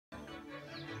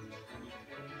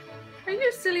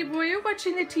you silly boy. You're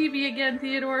watching the TV again,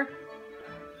 Theodore.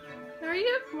 Are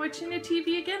you watching the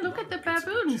TV again? Look at the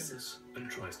baboons. And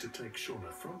tries to take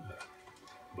Shauna from her,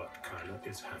 but Kyla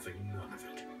is having none of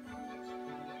it.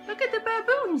 Look at the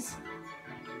baboons.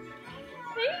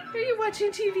 Hey, are you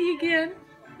watching TV again?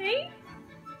 Hey?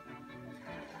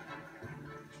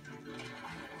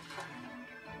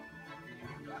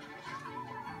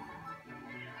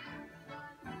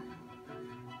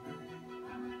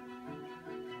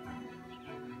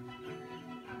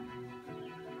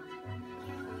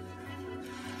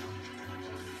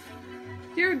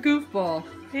 You're a goofball.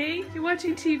 Hey, you're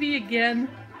watching TV again.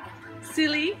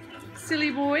 Silly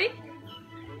boy.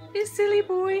 You silly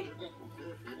boy.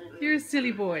 You're a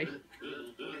silly boy.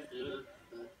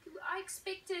 I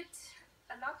expected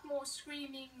a lot more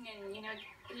screaming and, you know,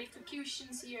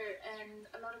 electrocutions here and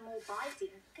a lot more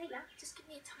biting. Kayla, just give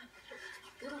me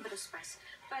a little bit of space.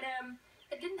 But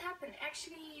it didn't happen.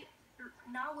 Actually,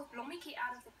 now with Blommiekie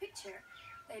out of the picture,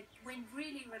 it went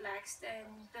really relaxed, and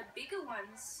the bigger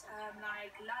ones,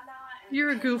 like Lala and You're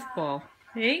a Kayla, goofball.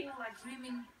 Hey?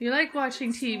 You like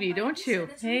watching TV, don't you?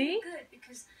 Hey?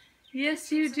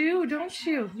 Yes, you do, don't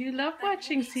you? You love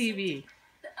watching TV.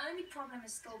 The only problem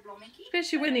is still Blommiekie.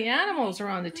 Especially when the animals are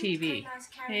on the TV.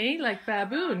 Hey, like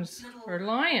baboons or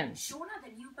lions. Shauna,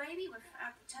 the new baby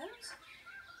without the toes.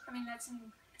 I mean, it's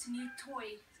a new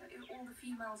toy, so all the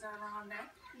females are around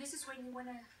that. And this is when you want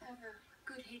to have a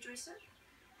good hairdresser.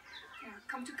 Yeah,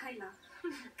 come to Kayla.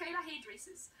 Kayla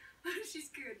hairdressers. She's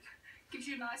good. Gives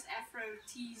you a nice afro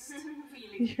teased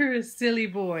feeling. You're a silly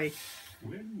boy.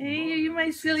 Hey, are you my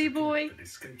silly boy?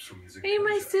 Are you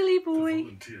my silly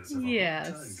boy?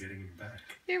 Yes.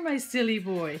 You're my silly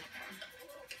boy.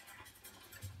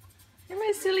 You're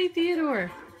my silly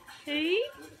Theodore. Hey?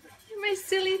 You're my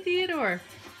silly Theodore.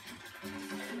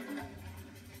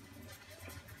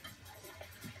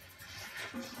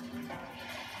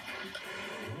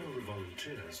 While the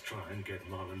volunteers try and get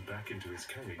Marlon back into his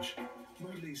cage,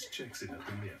 Marlies checks in at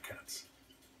the meerkats.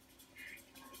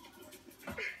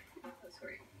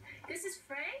 This is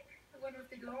Frank, the one with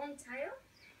the long tail,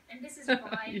 and this is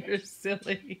Violet. You're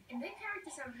silly. And their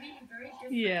characters are really very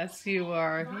different. Yes, you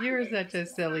are. You're such a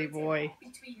silly boy.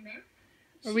 Between them.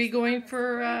 Are we going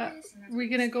for, we're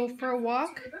going to go for a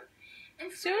walk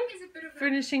soon?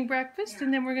 Finishing breakfast,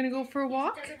 and then we're going to go for a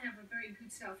walk? He doesn't have a very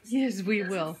good self-esteem. Yes, we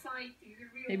will.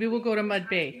 Maybe we'll go to Mud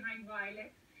Bay.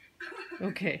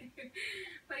 Okay.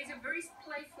 But he's a very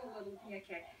playful little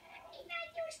meerkat.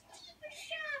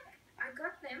 I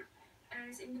got them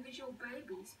as individual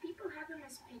babies. People have them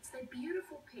as pets. They're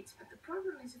beautiful pets, but the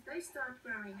problem is if they start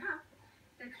growing up,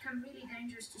 they become really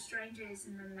dangerous to strangers,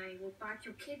 and then they will bite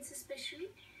your kids especially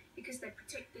because they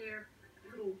protect their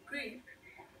little group.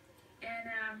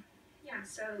 And yeah,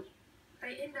 so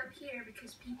they end up here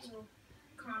because people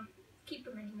can't keep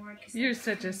them anymore. You're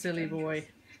such a silly boy.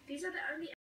 These are the only